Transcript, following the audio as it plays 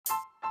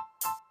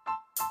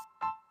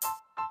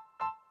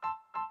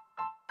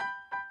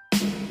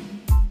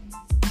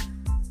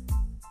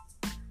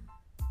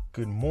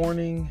Good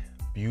morning,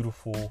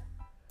 beautiful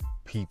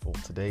people.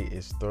 Today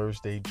is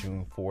Thursday,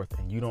 June 4th,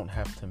 and you don't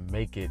have to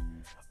make it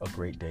a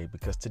great day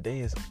because today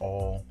is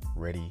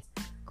already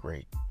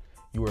great.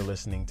 You are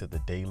listening to the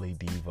Daily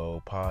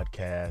Devo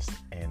podcast,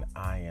 and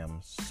I am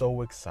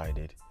so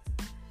excited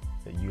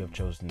that you have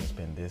chosen to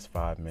spend this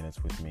 5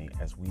 minutes with me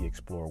as we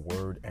explore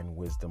word and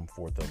wisdom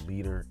for the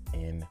leader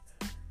in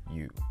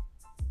you.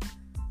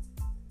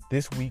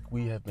 This week,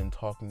 we have been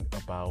talking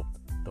about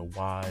the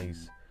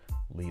wise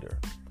leader.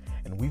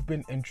 And we've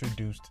been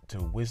introduced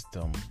to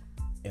wisdom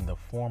in the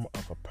form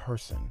of a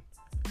person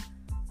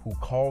who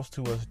calls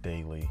to us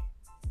daily,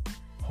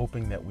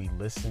 hoping that we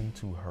listen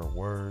to her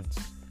words,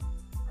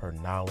 her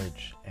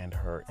knowledge, and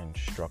her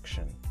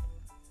instruction.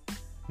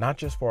 Not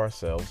just for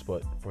ourselves,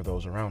 but for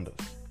those around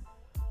us.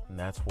 And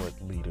that's what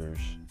leaders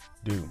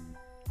do.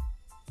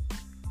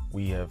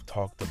 We have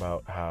talked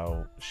about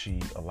how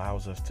she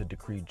allows us to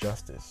decree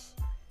justice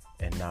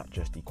and not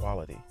just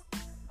equality.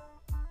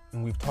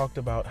 And we've talked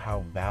about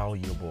how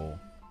valuable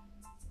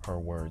her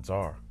words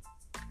are.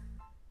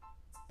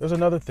 There's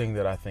another thing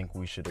that I think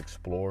we should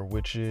explore,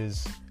 which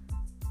is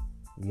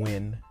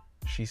when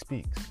she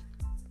speaks.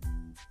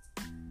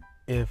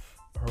 If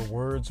her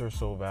words are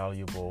so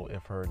valuable,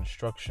 if her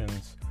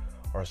instructions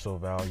are so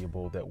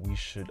valuable that we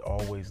should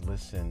always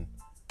listen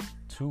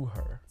to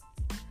her,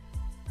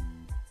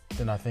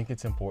 then I think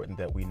it's important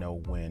that we know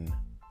when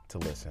to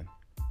listen.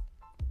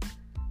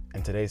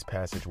 And today's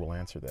passage will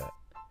answer that.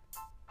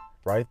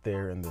 Right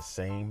there in the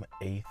same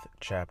 8th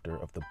chapter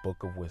of the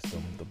book of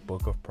wisdom, the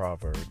book of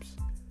Proverbs,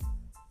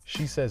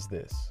 she says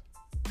this: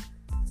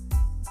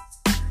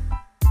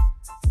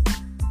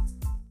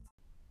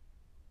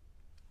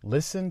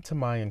 "Listen to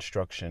my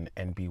instruction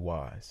and be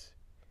wise.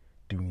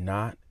 Do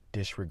not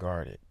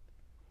disregard it.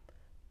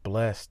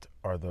 Blessed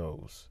are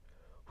those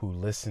who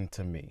listen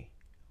to me,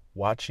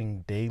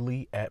 watching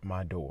daily at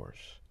my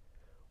doors,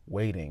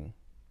 waiting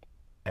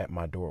at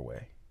my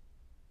doorway."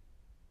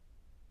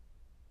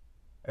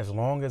 As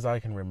long as I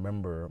can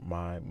remember,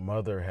 my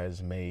mother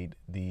has made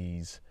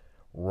these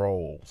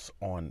rolls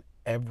on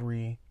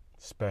every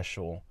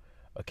special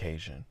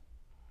occasion.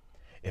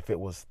 If it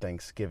was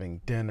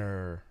Thanksgiving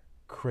dinner,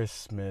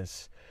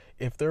 Christmas,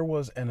 if there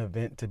was an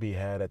event to be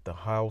had at the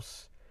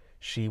house,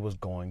 she was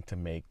going to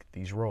make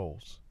these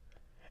rolls.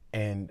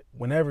 And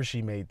whenever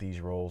she made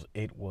these rolls,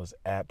 it was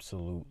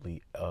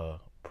absolutely a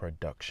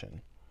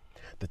production.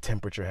 The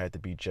temperature had to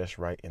be just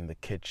right in the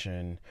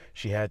kitchen.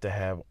 She had to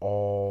have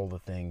all the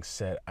things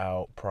set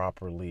out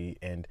properly.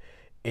 And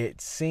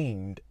it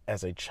seemed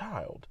as a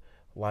child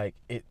like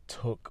it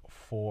took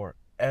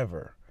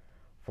forever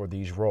for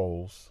these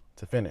rolls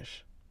to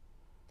finish.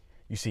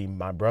 You see,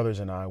 my brothers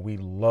and I, we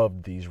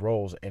loved these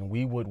rolls and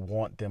we would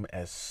want them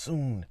as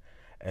soon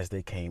as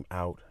they came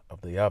out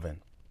of the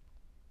oven.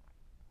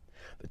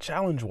 The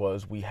challenge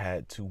was we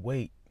had to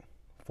wait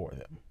for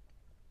them.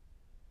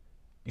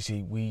 You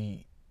see,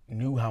 we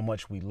knew how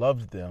much we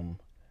loved them,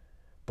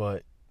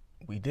 but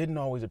we didn't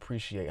always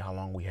appreciate how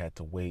long we had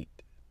to wait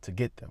to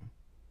get them.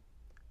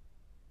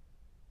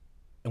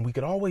 And we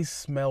could always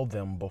smell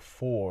them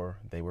before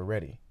they were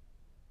ready.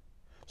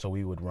 So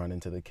we would run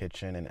into the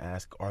kitchen and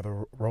ask, "Are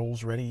the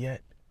rolls ready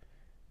yet?"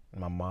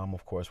 And my mom,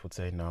 of course, would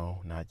say,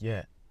 "No, not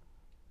yet."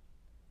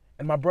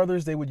 And my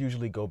brothers, they would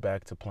usually go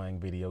back to playing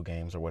video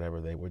games or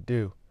whatever they would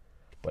do.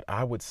 But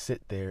I would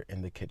sit there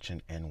in the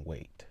kitchen and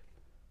wait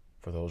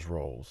for those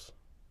rolls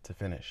to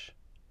finish.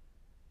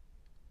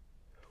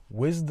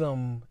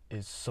 Wisdom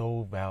is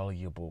so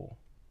valuable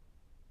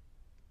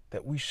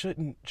that we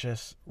shouldn't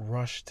just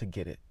rush to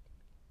get it,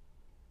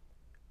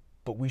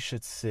 but we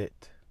should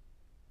sit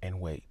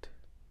and wait.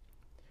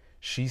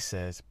 She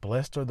says,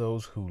 "Blessed are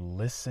those who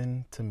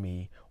listen to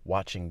me,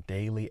 watching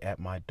daily at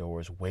my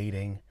doors,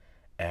 waiting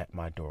at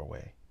my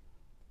doorway."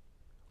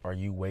 Are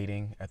you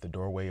waiting at the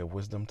doorway of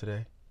wisdom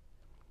today?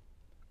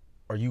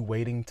 Are you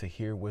waiting to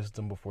hear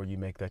wisdom before you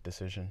make that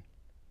decision?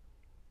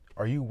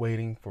 Are you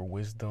waiting for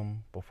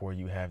wisdom before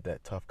you have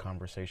that tough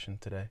conversation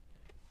today?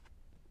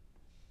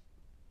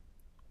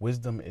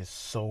 Wisdom is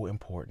so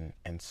important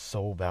and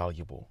so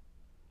valuable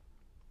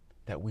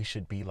that we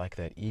should be like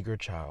that eager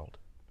child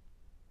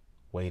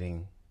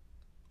waiting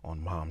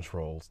on mom's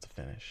rolls to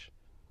finish.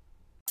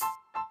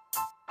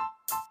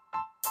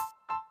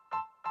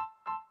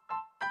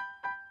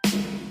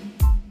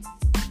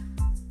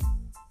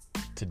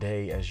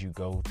 Today, as you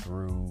go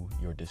through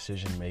your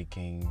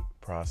decision-making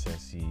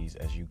processes,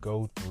 as you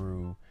go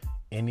through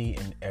any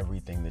and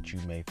everything that you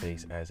may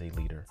face as a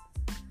leader,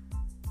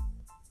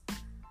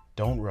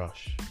 don't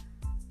rush,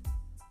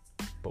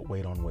 but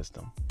wait on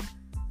wisdom.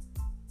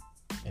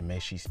 And may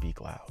she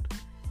speak loud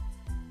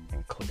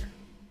and clear.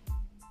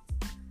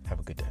 Have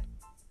a good day.